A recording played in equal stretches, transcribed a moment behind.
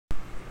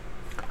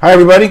Hi,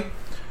 everybody.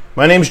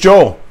 My name's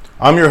Joel.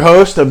 I'm your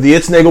host of the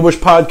It's Nagelbush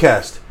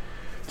podcast.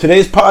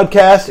 Today's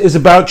podcast is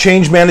about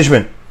change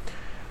management.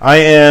 I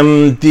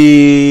am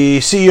the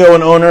CEO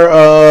and owner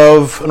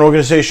of an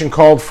organization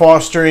called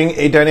Fostering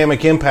a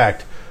Dynamic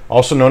Impact,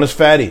 also known as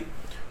FADI.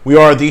 We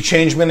are the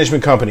change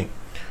management company.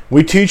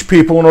 We teach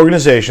people and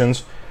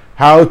organizations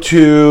how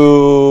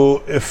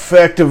to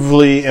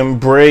effectively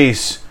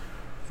embrace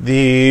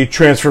the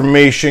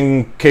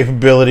transformation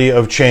capability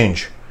of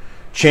change.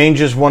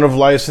 Change is one of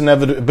life's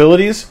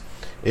inevitabilities.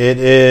 It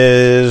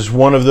is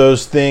one of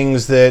those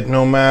things that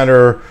no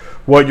matter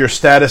what your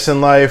status in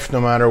life,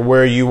 no matter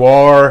where you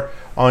are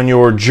on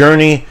your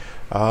journey,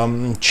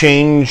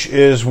 change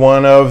is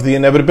one of the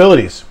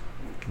inevitabilities.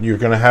 You're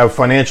going to have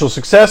financial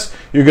success,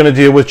 you're going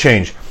to deal with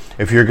change.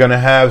 If you're going to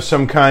have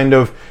some kind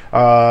of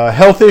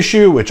health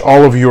issue, which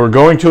all of you are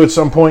going to at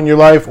some point in your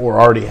life or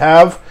already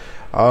have,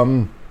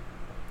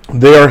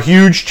 they are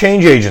huge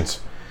change agents.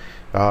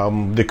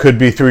 That could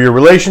be through your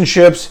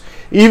relationships,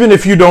 even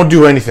if you don't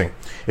do anything.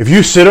 If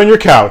you sit on your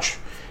couch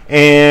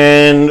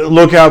and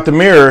look out the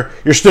mirror,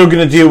 you're still going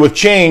to deal with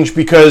change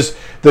because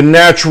the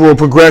natural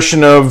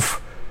progression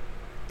of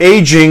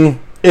aging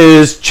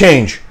is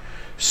change.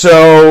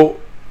 So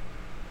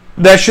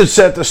that should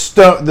set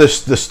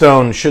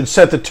should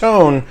set the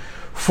tone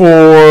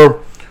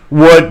for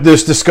what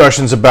this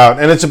discussion's about.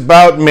 And it's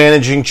about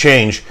managing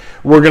change.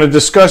 We're going to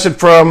discuss it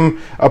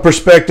from a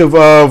perspective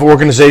of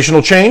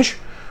organizational change.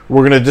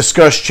 We're going to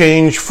discuss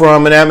change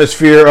from an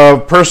atmosphere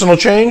of personal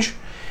change,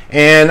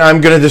 and I'm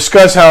going to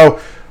discuss how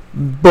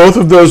both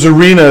of those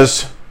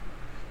arenas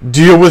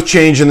deal with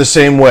change in the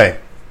same way.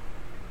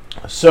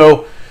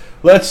 So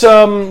let's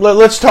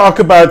talk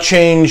about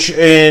change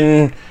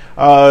in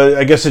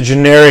I guess a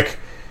generic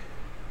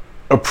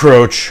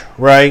approach,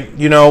 right?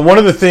 You know, one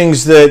of the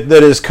things that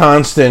is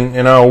constant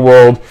in our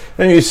world,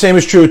 and the same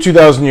is true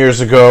 2,000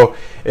 years ago,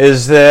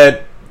 is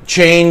that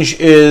change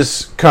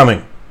is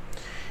coming.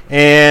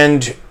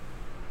 And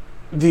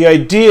the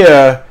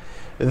idea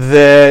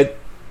that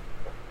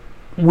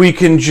we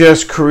can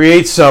just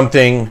create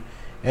something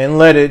and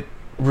let it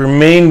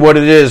remain what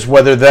it is,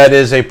 whether that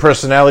is a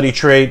personality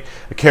trait,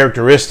 a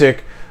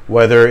characteristic,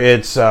 whether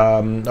it's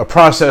a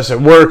process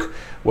at work,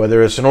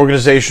 whether it's an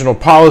organizational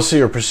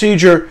policy or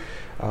procedure,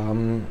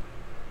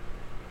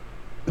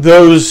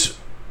 those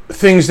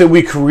things that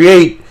we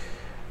create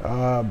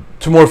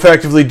to more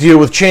effectively deal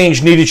with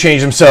change need to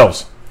change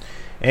themselves.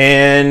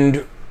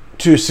 And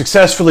to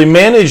successfully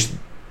manage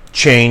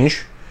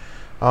change,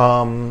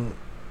 you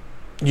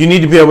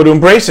need to be able to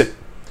embrace it.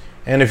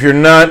 And if you're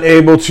not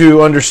able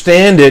to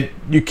understand it,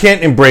 you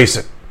can't embrace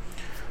it.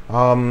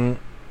 One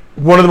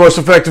of the most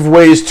effective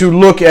ways to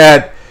look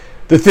at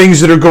the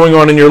things that are going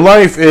on in your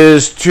life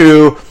is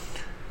to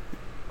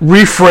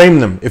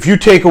reframe them. If you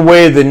take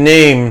away the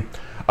name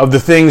of the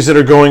things that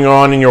are going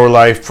on in your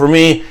life, for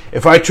me,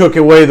 if I took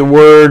away the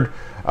word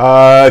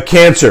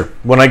cancer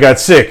when I got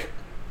sick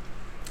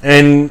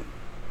and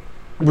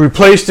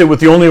replaced it with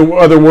the only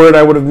other word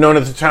I would have known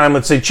at the time,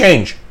 let's say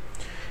change.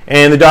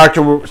 And the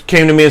doctor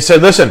came to me and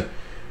said, listen,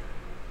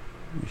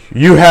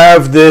 you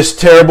have this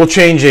terrible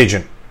change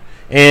agent.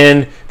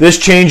 And this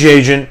change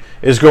agent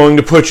is going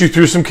to put you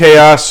through some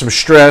chaos, some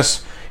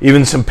stress,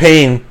 even some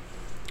pain,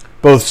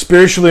 both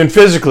spiritually and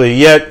physically,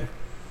 yet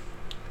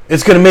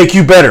it's going to make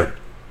you better.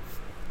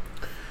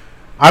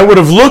 I would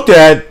have looked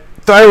at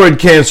thyroid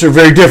cancer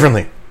very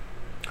differently.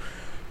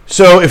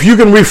 So if you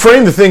can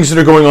reframe the things that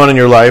are going on in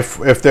your life,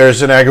 if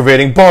there's an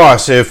aggravating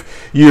boss,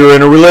 if you're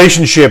in a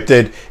relationship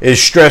that is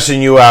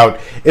stressing you out,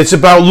 it's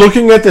about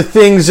looking at the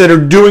things that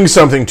are doing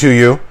something to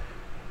you,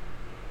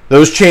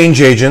 those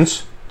change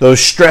agents, those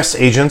stress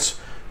agents,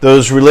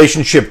 those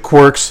relationship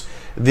quirks,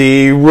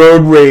 the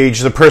road rage,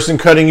 the person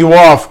cutting you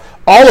off,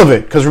 all of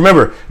it. Because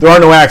remember, there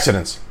are no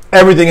accidents.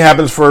 Everything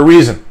happens for a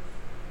reason.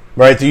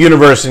 Right? The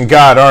universe and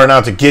God aren't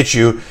out to get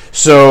you.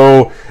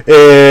 So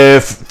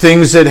if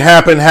things that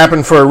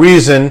happen for a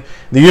reason,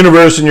 the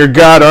universe and your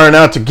God aren't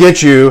out to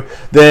get you,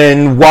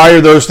 then why are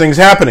those things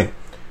happening?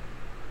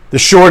 The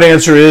short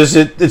answer is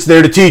it's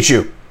there to teach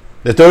you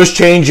that those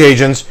change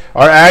agents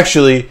are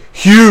actually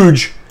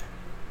huge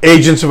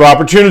agents of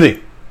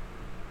opportunity.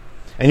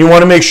 And you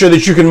want to make sure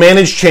that you can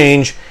manage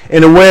change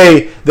in a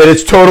way that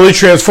it's totally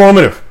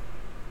transformative.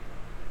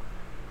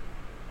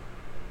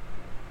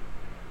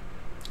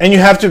 And you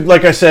have to,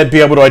 like I said, be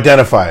able to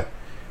identify it.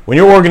 When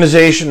your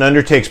organization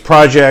undertakes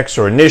projects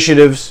or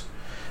initiatives,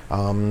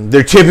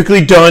 they're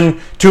typically done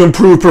to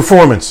improve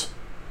performance.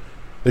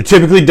 They're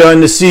typically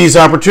done to seize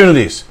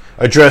opportunities,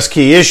 address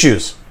key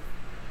issues.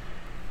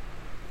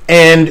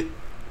 And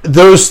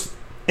those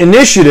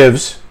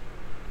initiatives,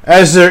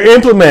 as they're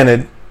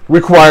implemented,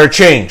 require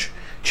change.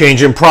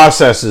 Change in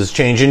processes,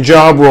 change in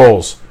job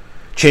roles,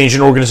 change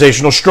in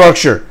organizational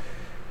structure,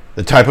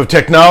 the type of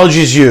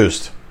technologies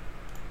used.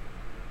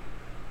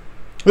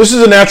 This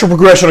is a natural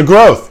progression of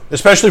growth,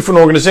 especially for an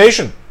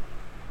organization.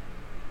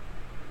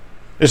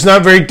 It's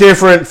not very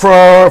different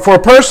for a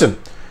person,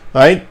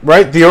 right?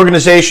 The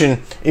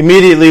organization,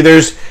 immediately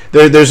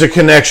there's a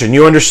connection.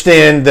 You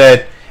understand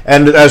that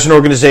and as an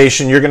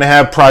organization, you're going to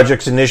have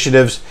projects,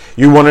 initiatives.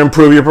 You want to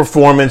improve your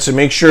performance and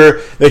make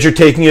sure that you're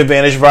taking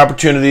advantage of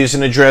opportunities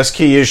and address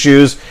key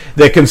issues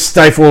that can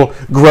stifle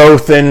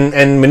growth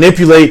and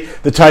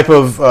manipulate the type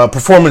of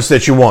performance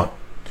that you want.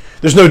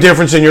 There's no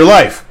difference in your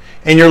life.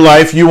 In your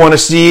life, you want to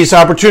seize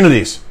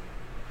opportunities.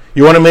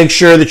 You want to make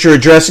sure that you're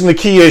addressing the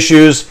key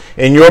issues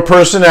in your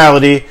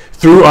personality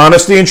through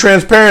honesty and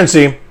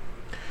transparency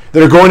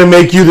that are going to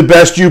make you the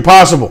best you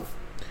possible.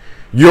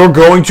 You're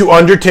going to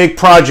undertake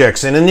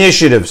projects and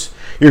initiatives.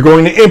 You're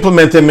going to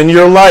implement them in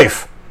your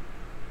life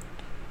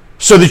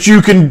so that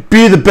you can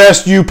be the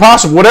best you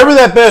possible, whatever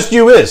that best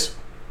you is,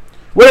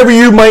 whatever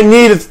you might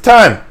need at the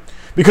time.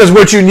 Because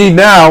what you need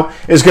now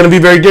is going to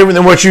be very different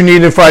than what you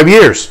need in 5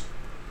 years.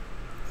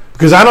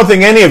 Because I don't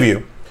think any of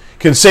you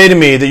can say to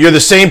me that you're the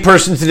same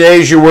person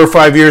today as you were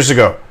 5 years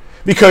ago,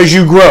 because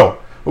you grow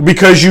or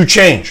because you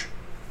change.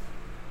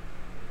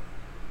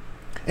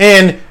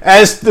 And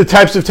as the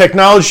types of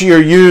technology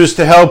are used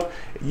to help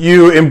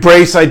you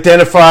embrace,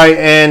 identify,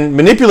 and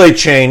manipulate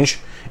change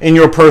in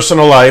your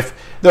personal life,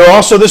 they're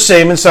also the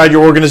same inside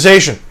your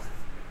organization.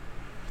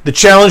 The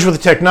challenge with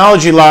the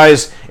technology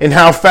lies in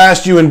how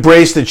fast you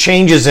embrace the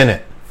changes in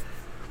it.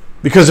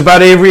 Because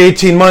about every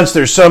 18 months,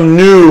 there's some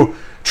new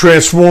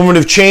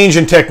transformative change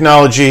in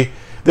technology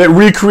that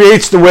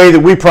recreates the way that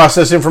we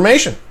process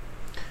information.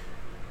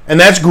 And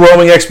that's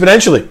growing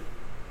exponentially.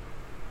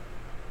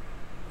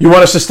 You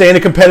want to sustain a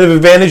competitive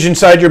advantage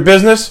inside your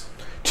business?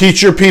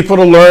 Teach your people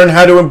to learn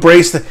how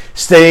to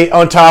stay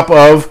on top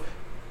of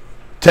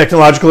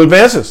technological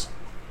advances.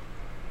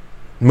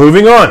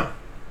 Moving on.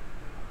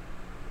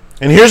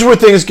 And here's where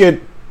things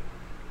get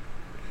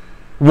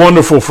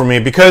wonderful for me,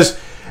 because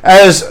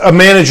as a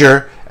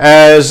manager,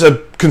 as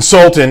a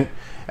consultant,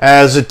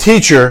 as a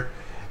teacher,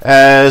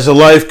 as a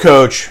life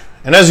coach,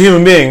 and as a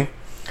human being,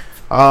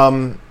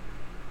 I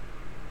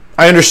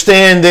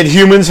understand that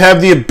humans have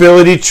the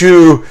ability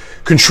to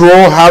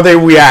control how they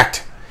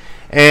react,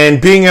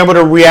 and being able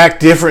to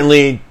react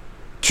differently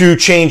to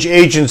change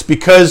agents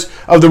because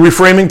of the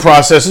reframing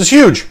process is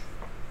huge.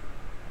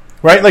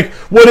 Right? Like,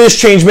 what is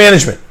change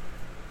management?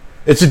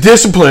 It's a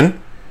discipline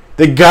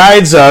that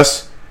guides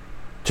us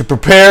to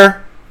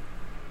prepare,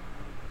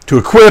 to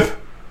equip,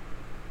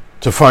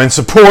 to find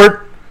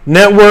support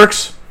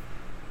networks,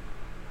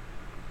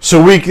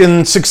 so we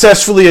can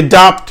successfully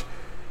adopt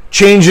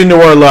change into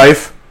our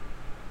life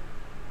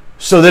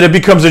so that it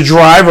becomes a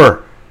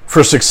driver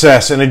for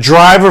success and a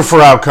driver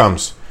for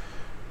outcomes.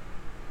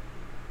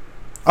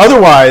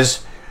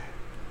 Otherwise,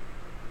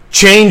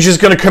 change is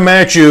going to come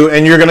at you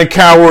and you're going to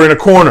cower in a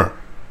corner.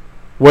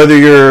 Whether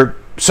your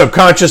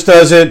subconscious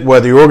does it,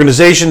 whether your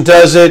organization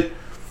does it,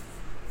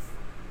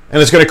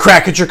 and it's going to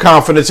crack at your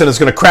confidence, and it's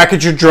going to crack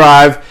at your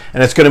drive,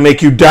 and it's going to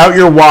make you doubt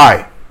your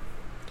why.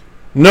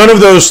 None of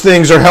those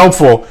things are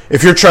helpful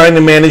if you're trying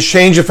to manage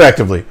change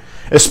effectively,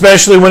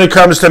 especially when it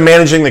comes to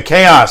managing the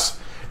chaos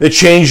that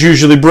change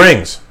usually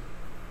brings.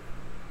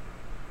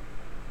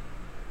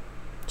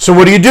 So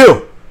what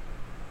do?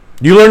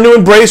 You learn to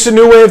embrace a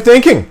new way of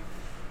thinking.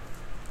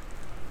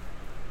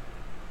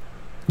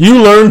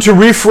 You learn to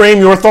reframe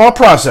your thought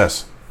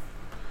process.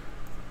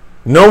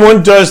 No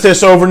one does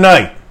this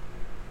overnight.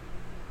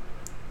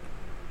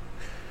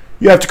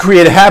 You have to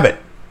create a habit.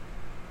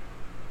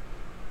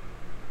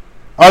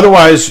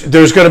 Otherwise,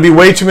 there's going to be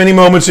way too many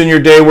moments in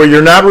your day where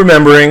you're not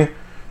remembering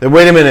that,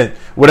 wait a minute,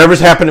 whatever's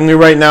happening to me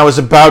right now is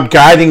about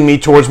guiding me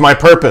towards my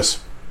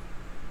purpose.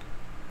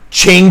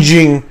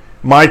 Changing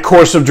my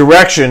course of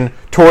direction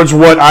towards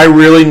what I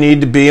really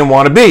need to be and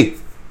want to be.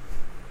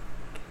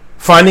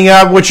 Finding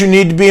out what you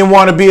need to be and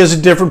want to be is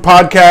a different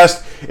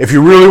podcast. If you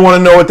really want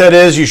to know what that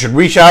is, you should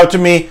reach out to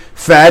me,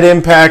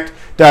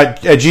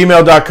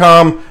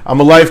 fadimpact@gmail.com. I'm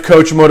a life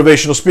coach, a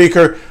motivational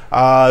speaker.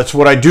 It's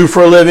what I do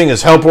for a living,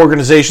 is help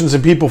organizations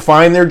and people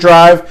find their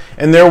drive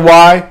and their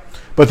why.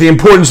 But the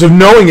importance of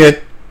knowing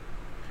it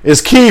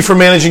is key for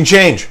managing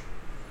change,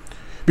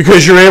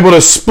 because you're able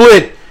to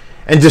split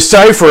and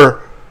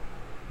decipher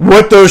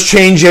what those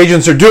change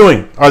agents are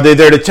doing. Are they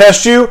there to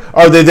test you?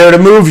 Are they there to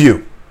move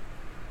you?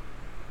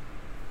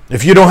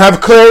 If you don't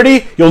have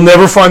clarity, you'll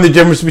never find the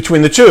difference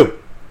between the two.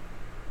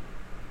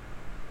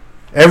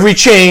 Every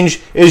change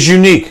is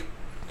unique.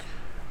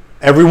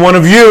 Every one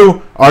of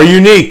you are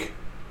unique.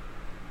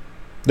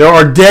 There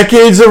are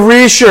decades of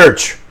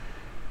research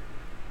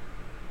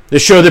that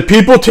show that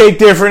people take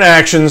different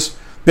actions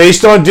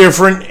based on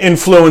different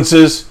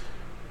influences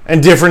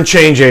and different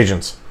change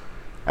agents.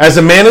 As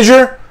a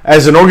manager,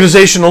 as an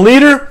organizational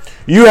leader,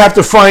 you have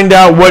to find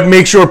out what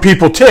makes your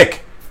people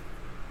tick.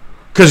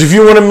 Because if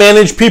you want to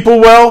manage people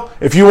well,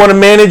 if you want to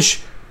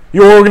manage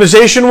your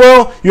organization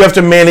well, you have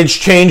to manage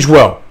change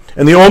well.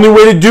 And the only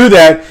way to do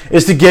that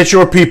is to get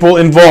your people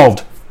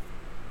involved.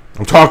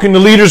 I'm talking to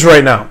leaders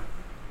right now.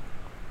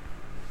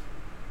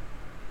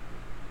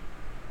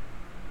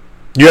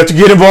 You have to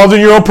get involved in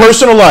your own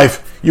personal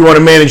life. You want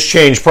to manage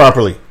change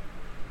properly.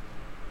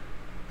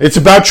 It's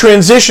about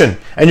transition,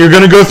 and you're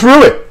going to go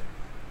through it.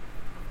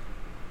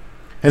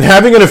 And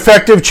having an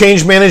effective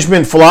change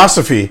management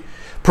philosophy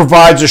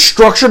provides a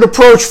structured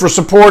approach for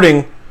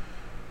supporting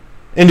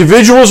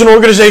individuals and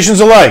organizations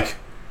alike.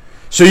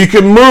 So you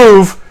can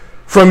move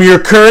from your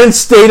current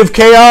state of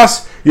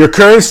chaos, your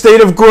current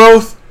state of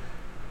growth,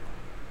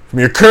 from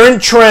your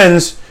current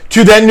trends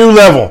to that new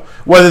level.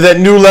 Whether that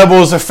new level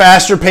is a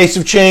faster pace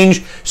of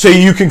change so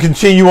you can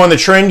continue on the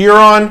trend you're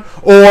on,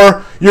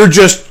 or you're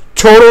just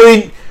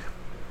totally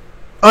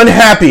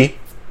unhappy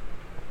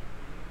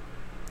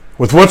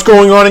with what's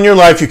going on in your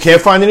life, you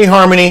can't find any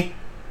harmony.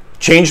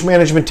 Change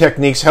management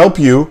techniques help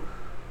you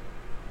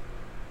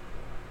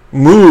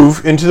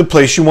move into the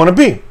place you want to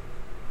be.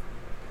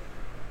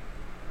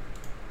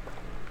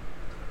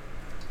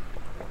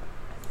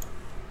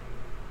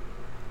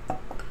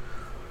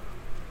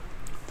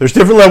 There's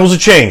different levels of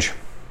change.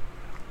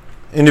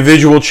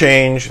 Individual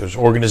change, there's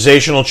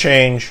organizational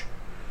change,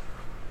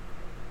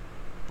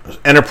 there's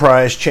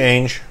enterprise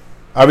change.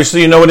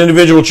 Obviously, you know what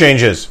individual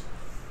change is.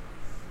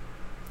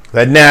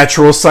 That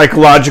natural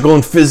psychological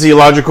and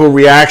physiological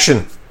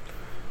reaction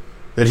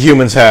that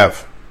humans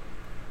have.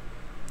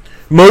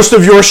 Most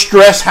of your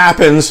stress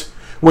happens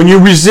when you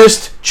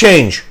resist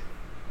change.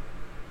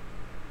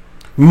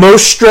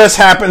 Most stress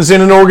happens in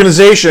an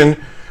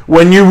organization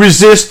when you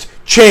resist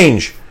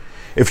change.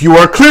 If you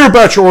are clear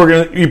about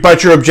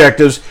your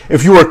objectives,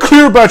 if you are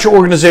clear about your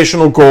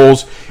organizational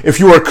goals, if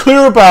you are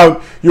clear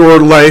about your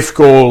life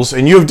goals,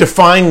 and you have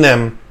defined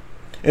them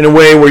in a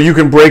way where you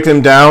can break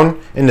them down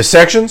into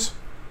sections,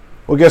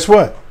 well, guess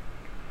what?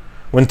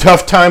 When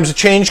tough times of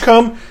change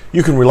come,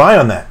 you can rely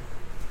on that.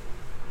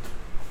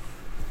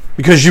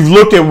 Because you've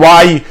looked at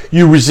why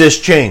you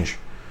resist change.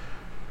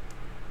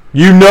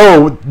 You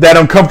know that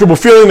uncomfortable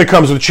feeling that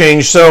comes with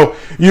change, so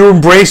you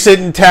embrace it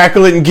and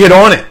tackle it and get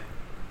on it.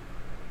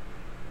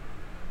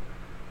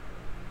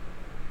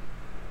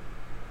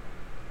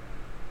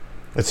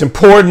 It's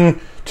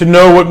important to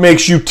know what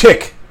makes you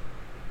tick.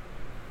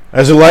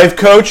 As a life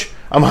coach,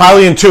 I'm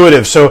highly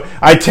intuitive, so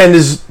I tend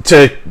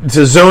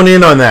to zone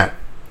in on that.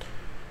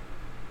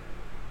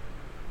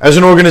 As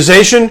an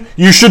organization,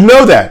 you should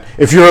know that.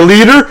 If you're a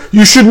leader,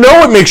 you should know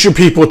what makes your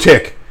people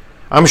tick.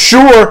 I'm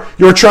sure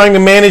you're trying to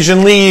manage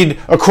and lead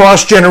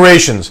across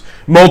generations.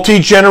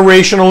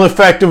 Multi-generational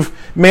effective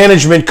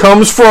management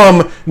comes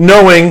from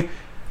knowing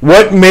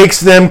what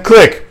makes them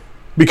click.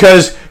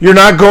 Because you're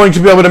not going to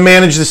be able to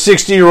manage the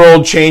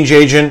 60-year-old change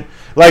agent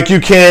like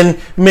you can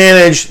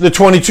manage the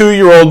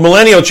 22-year-old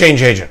millennial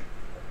change agent.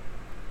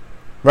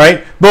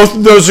 Right? Both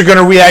of those are going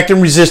to react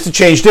and resist the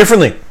change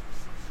differently.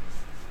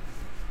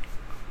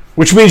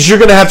 Which means you're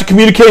going to have to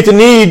communicate the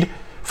need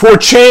for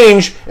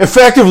change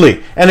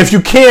effectively. And if you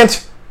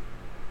can't,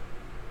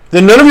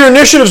 then none of your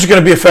initiatives are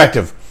going to be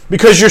effective.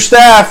 Because your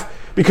staff,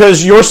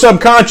 because your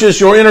subconscious,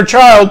 your inner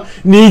child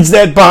needs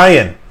that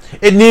buy-in.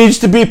 It needs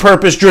to be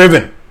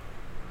purpose-driven.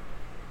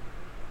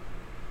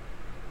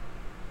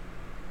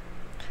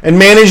 And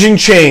managing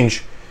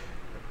change,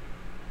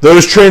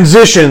 those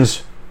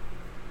transitions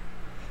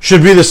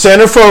should be the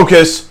center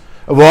focus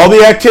of all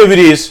the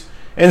activities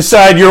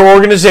inside your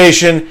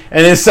organization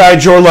and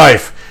inside your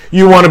life.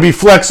 You want to be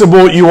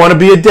flexible, you want to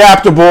be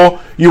adaptable,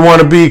 you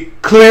want to be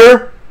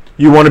clear,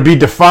 you want to be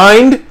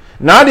defined,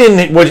 not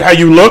in how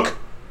you look.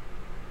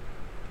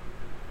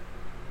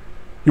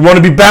 You want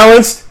to be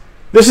balanced.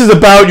 This is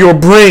about your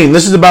brain.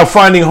 This is about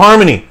finding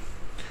harmony.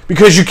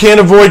 Because you can't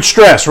avoid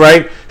stress,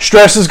 right?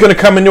 Stress is going to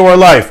come into our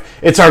life.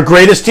 It's our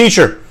greatest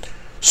teacher.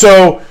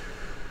 So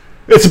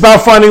it's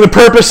about finding the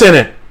purpose in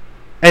it.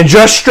 And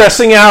just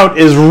stressing out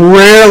is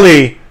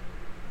rarely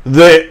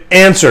the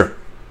answer.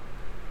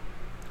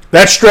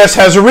 That stress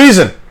has a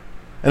reason.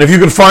 And if you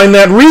can find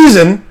that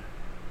reason,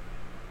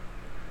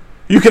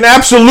 you can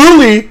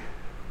absolutely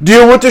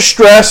deal with the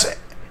stress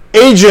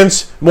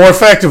agents more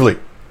effectively.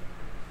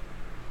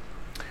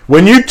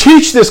 When you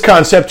teach this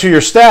concept to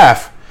your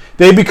staff,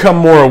 they become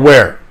more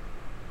aware.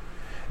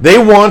 They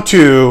want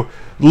to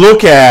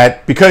look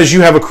at, because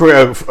you have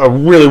a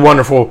really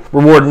wonderful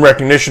reward and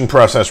recognition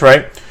process,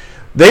 right?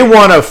 They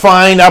want to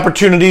find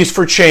opportunities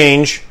for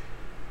change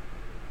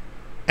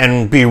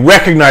and be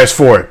recognized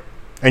for it.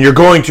 And you're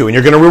going to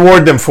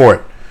reward them for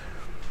it.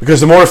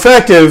 Because the more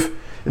effective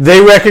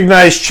they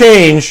recognize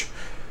change,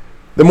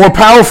 the more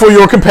powerful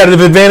your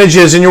competitive advantage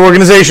is in your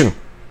organization.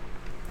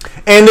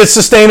 And it's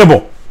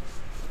sustainable.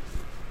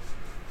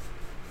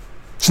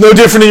 It's no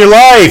different in your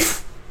life.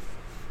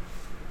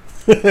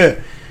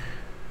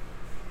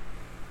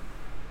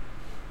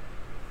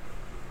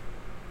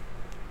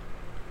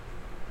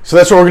 So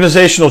that's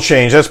organizational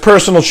change. That's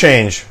personal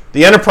change.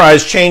 The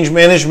enterprise change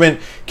management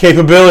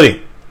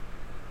capability.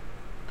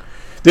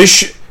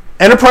 This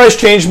enterprise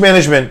change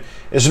management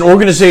is an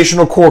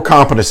organizational core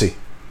competency,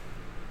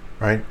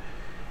 right?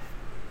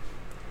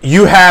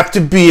 You have to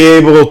be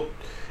able,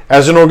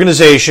 as an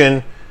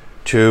organization,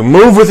 to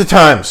move with the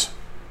times.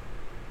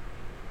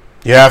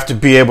 You have to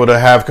be able to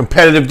have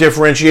competitive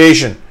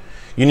differentiation.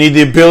 You need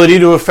the ability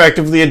to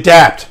effectively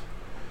adapt.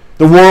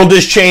 The world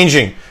is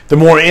changing. The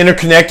more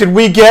interconnected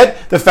we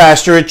get, the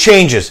faster it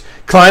changes.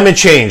 Climate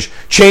change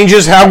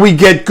changes how we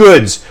get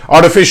goods.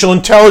 Artificial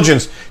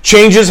intelligence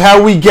changes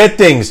how we get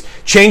things,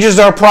 changes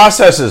our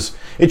processes.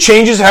 It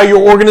changes how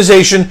your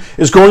organization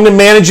is going to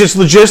manage its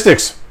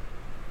logistics.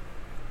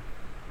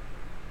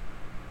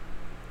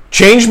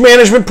 Change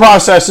management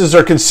processes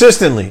are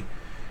consistently,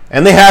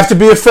 and they have to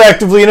be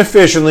effectively and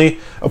efficiently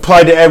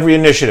applied to every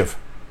initiative.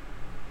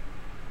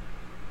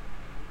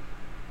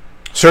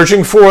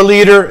 Searching for a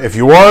leader. If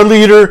you are a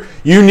leader,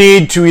 you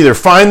need to either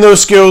find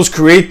those skills,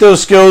 create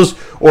those skills,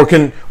 or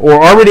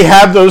already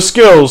have those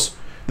skills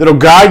that'll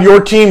guide your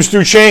teams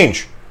through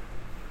change.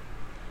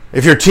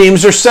 If your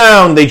teams are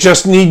sound, they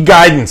just need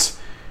guidance.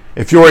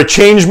 If you're a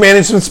change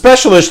management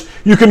specialist,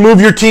 you can move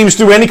your teams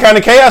through any kind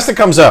of chaos that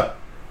comes up.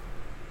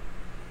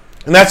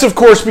 And that's, of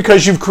course,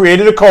 because you've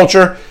created a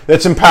culture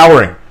that's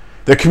empowering,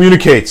 that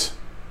communicates,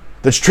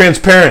 that's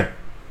transparent.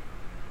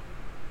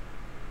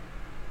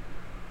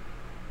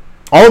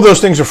 All of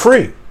those things are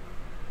free.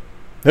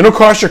 They don't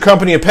cost your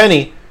company a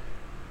penny,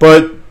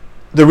 but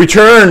the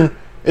return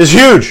is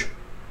huge.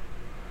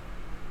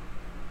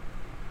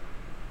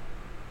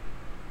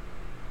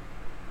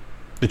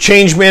 The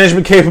change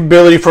management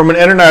capability from an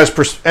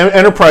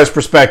enterprise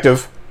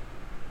perspective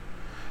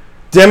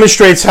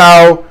demonstrates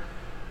how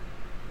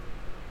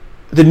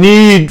the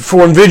need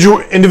for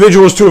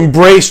individuals to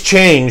embrace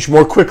change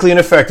more quickly and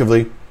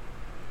effectively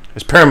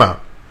is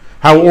paramount.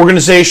 How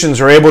organizations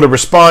are able to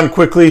respond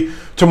quickly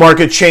to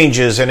market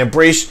changes and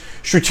embrace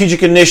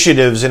strategic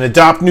initiatives and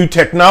adopt new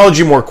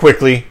technology more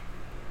quickly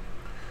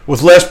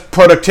with less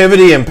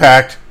productivity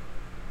impact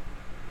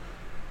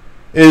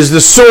is the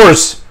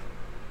source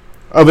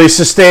of a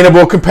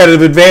sustainable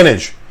competitive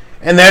advantage.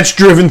 And that's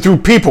driven through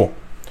people,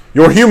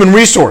 your human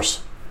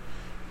resource.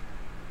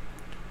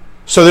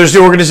 So there's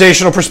the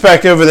organizational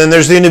perspective, and then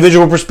there's the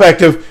individual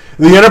perspective.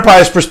 The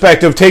enterprise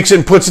perspective takes it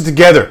and puts it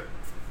together.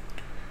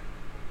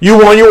 You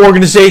want your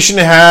organization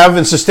to have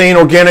and sustain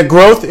organic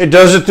growth, it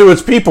does it through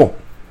its people.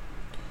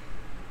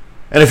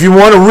 And if you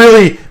want to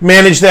really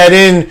manage that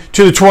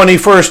into the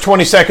 21st,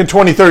 22nd,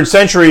 23rd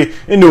century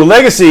into a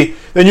legacy,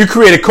 then you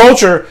create a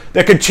culture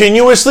that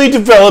continuously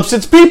develops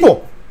its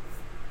people.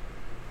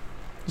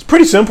 It's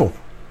pretty simple.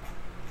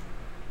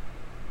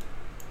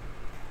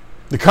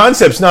 The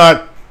concept's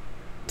not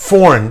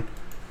foreign,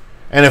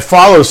 and it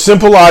follows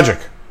simple logic.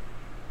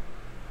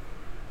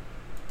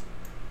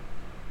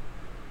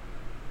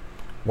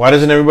 Why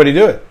doesn't everybody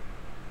do it?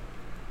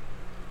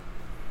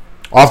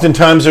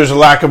 Oftentimes there's a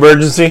lack of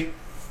urgency.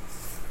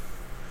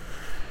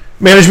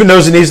 Management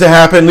knows it needs to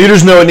happen.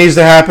 Leaders know it needs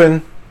to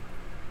happen.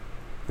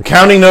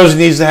 Accounting knows it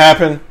needs to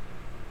happen.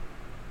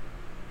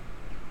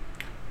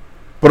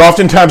 But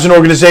oftentimes in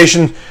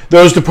organizations,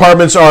 those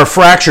departments are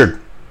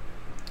fractured.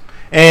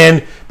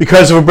 And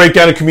because of a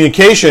breakdown in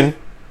communication,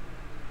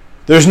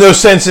 there's no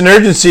sense in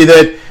urgency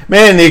that,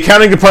 man, the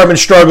accounting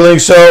department's struggling,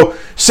 so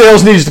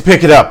sales needs to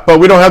pick it up.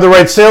 But we don't have the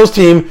right sales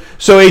team,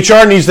 so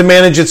HR needs to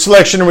manage its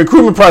selection and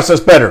recruitment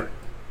process better.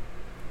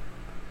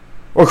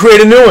 Or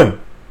create a new one.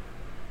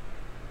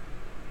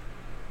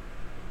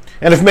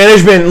 And if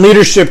management and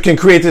leadership can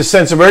create this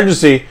sense of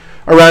urgency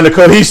around a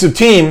cohesive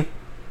team,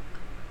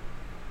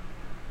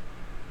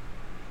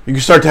 you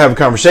can start to have a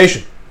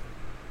conversation.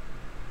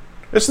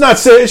 It's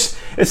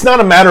not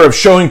a matter of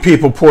showing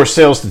people poor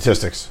sales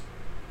statistics.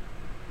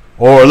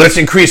 Or let's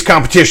increase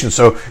competition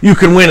so you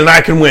can win and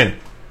I can win.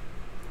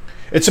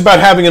 It's about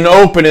having an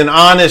open and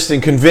honest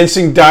and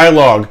convincing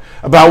dialogue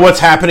about what's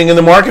happening in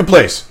the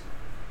marketplace.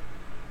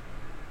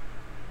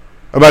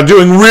 About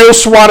doing real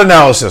SWOT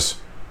analysis.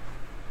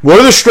 What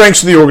are the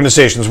strengths of the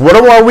organizations? What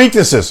are our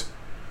weaknesses?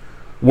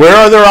 Where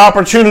are there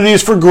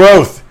opportunities for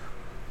growth?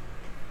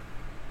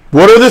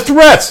 What are the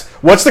threats?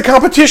 What's the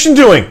competition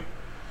doing?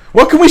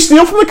 What can we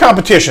steal from the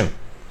competition?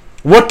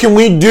 What can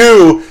we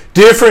do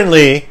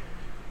differently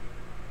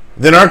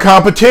than our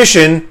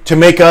competition to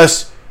make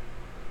us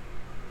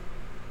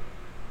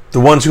the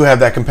ones who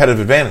have that competitive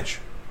advantage?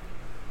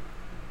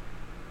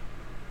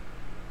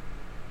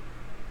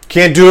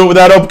 Can't do it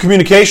without open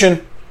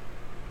communication.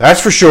 That's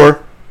for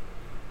sure.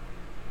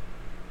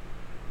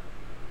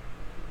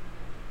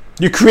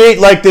 You create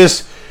like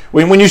this,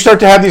 when you start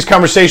to have these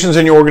conversations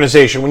in your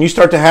organization, when you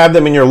start to have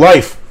them in your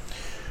life,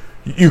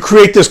 you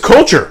create this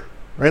culture,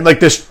 right? Like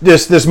this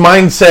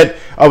mindset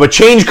of a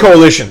change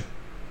coalition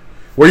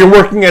where you're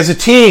working as a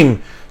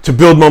team to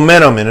build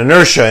momentum and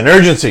inertia and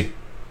urgency.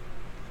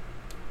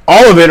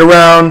 All of it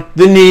around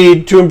the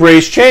need to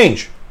embrace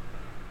change.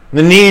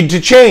 The need to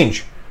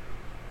change.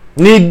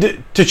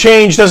 Need to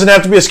change doesn't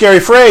have to be a scary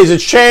phrase.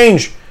 It's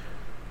change.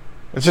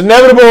 It's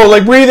inevitable,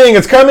 like breathing.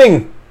 It's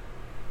coming.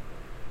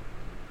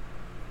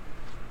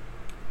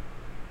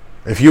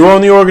 If you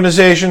own the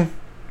organization,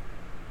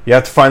 you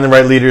have to find the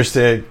right leaders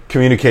to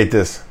communicate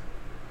this.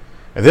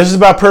 If this is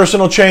about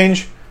personal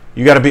change,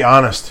 you got to be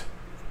honest.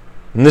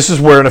 And this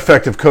is where an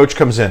effective coach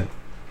comes in.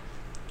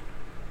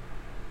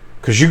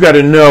 Because you got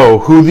to know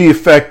who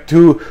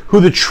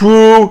the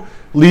true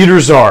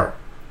leaders are.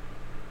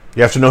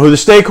 You have to know who the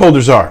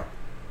stakeholders are.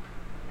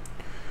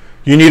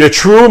 You need a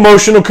true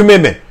emotional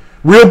commitment,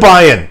 real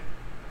buy-in,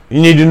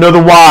 You need to know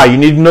the why. You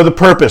need to know the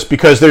purpose,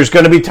 because there's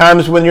going to be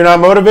times when you're not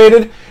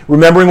motivated.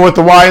 Remembering what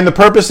the why and the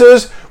purpose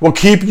is will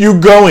keep you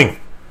going.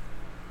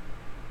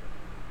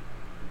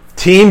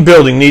 Team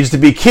building needs to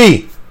be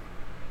key.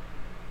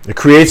 It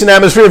creates an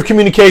atmosphere of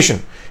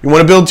communication. You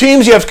want to build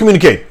teams, you have to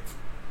communicate.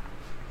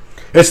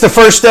 It's the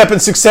first step in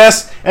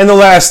success and the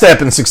last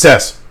step in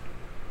success.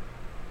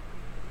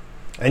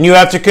 And you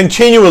have to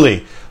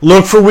continually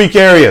look for weak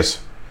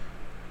areas.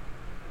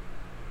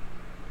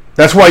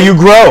 That's why you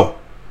grow.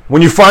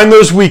 When you find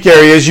those weak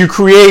areas, you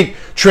create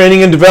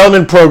training and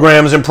development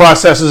programs and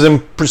processes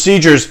and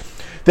procedures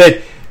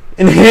that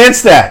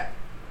enhance that.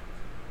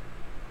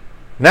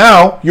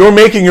 Now, you're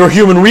making your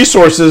human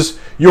resources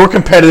your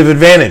competitive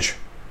advantage.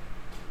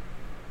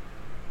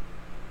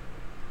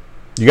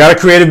 You got to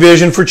create a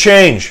vision for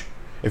change.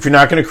 If you're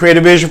not going to create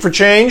a vision for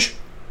change,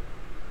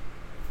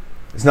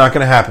 it's not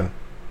going to happen.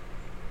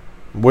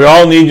 We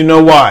all need to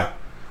know why.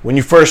 When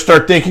you first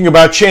start thinking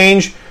about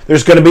change,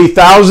 there's going to be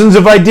thousands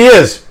of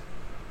ideas,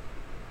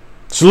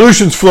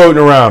 solutions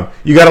floating around.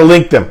 You got to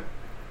link them.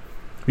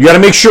 You got to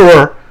make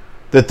sure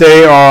that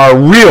they are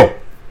real.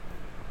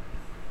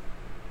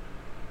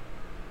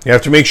 You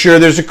have to make sure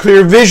there's a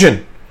clear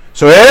vision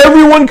so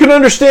everyone can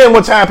understand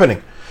what's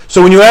happening.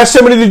 So when you ask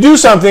somebody to do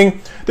something,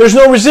 there's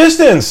no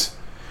resistance.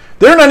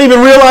 They're not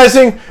even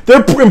realizing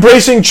they're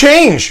embracing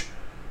change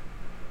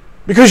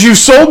because you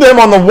sold them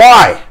on the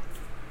why.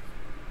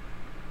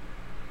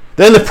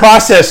 Then the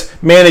process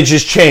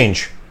manages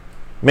change,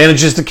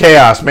 manages the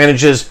chaos,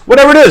 manages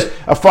whatever it is,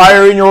 a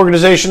fire in your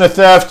organization, a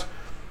theft,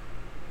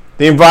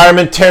 the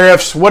environment,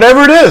 tariffs,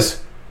 whatever it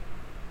is.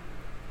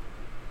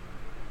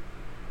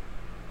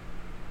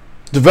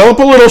 Develop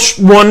a little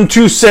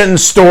 1-2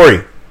 sentence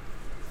story,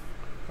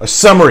 a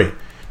summary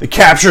that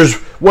captures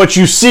what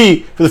you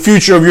see for the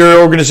future of your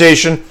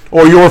organization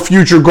or your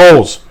future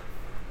goals.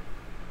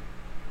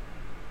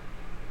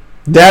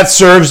 That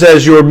serves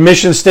as your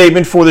mission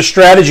statement for the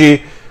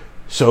strategy,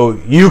 so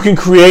you can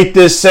create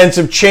this sense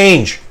of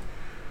change.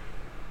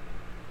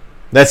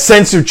 That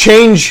sense of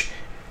change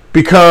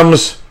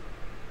becomes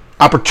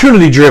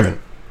opportunity driven.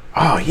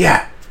 Oh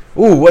yeah.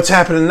 Ooh, what's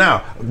happening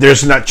now?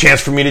 There's a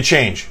chance for me to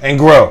change and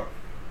grow.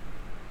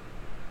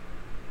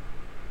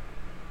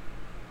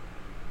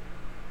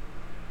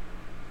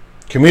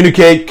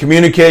 Communicate,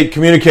 communicate,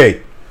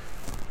 communicate.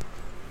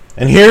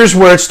 And here's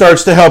where it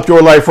starts to help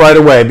your life right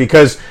away,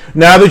 because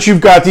now that you've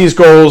got these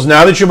goals,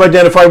 now that you've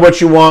identified what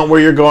you want, where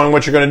you're going,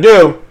 what you're going to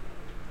do,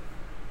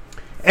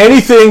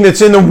 anything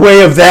that's in the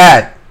way of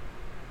that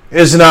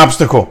is an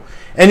obstacle.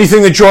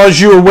 Anything that draws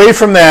you away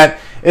from that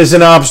is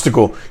an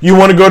obstacle. You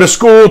want to go to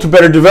school to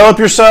better develop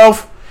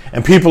yourself,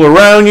 and people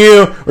around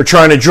you are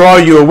trying to draw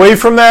you away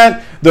from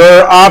that.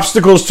 There are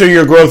obstacles to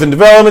your growth and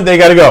development. They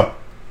got to go.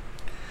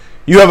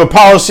 You have a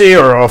policy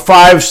or a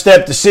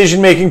 5-step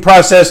decision-making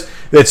process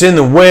that's in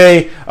the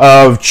way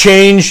of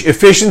change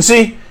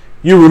efficiency,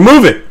 you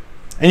remove it.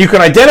 And you can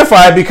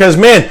identify it because,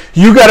 man,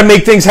 you got to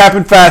make things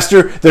happen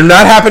faster. They're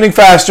not happening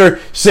faster.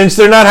 Since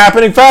they're not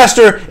happening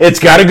faster, it's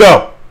got to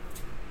go.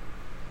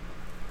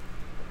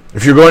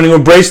 If you're going to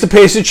embrace the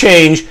pace of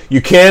change,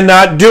 you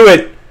cannot do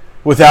it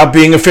without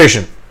being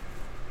efficient.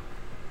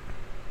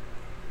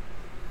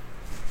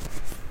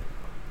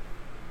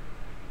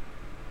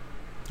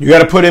 You got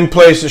to put in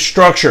place a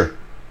structure.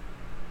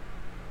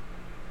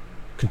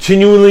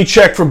 Continually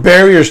check for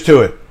barriers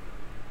to it.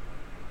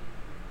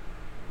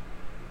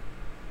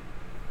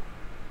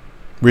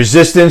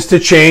 Resistance to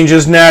change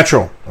is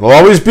natural. It'll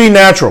always be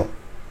natural.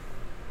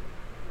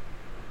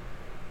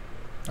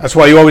 That's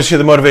why you always hear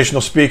the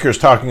motivational speakers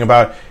talking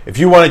about, if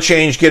you want to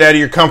change, get out of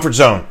your comfort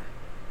zone.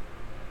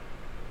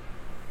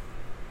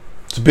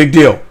 It's a big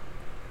deal.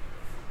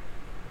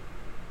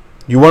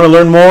 You want to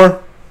learn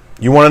more?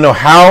 You want to know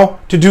how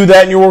to do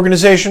that in your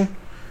organization,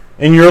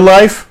 in your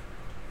life?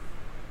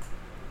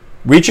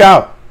 Reach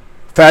out.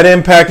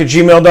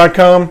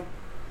 fatimpact@gmail.com.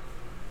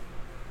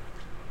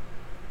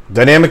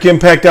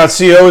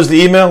 dynamicimpact.co is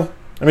the email.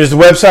 Is the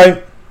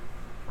website.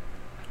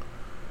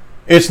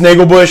 It's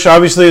Nagelbush,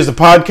 obviously, is the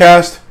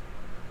podcast.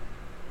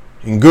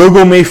 You can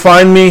Google me,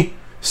 find me,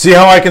 see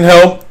how I can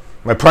help.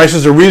 My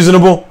prices are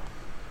reasonable.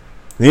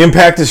 The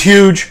impact is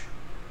huge.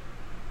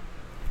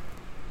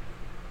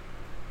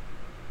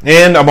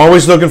 And I'm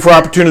always looking for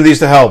opportunities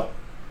to help.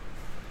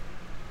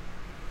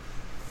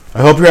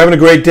 I hope you're having a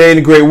great day and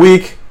a great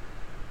week.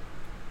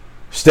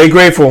 Stay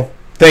grateful.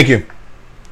 Thank you.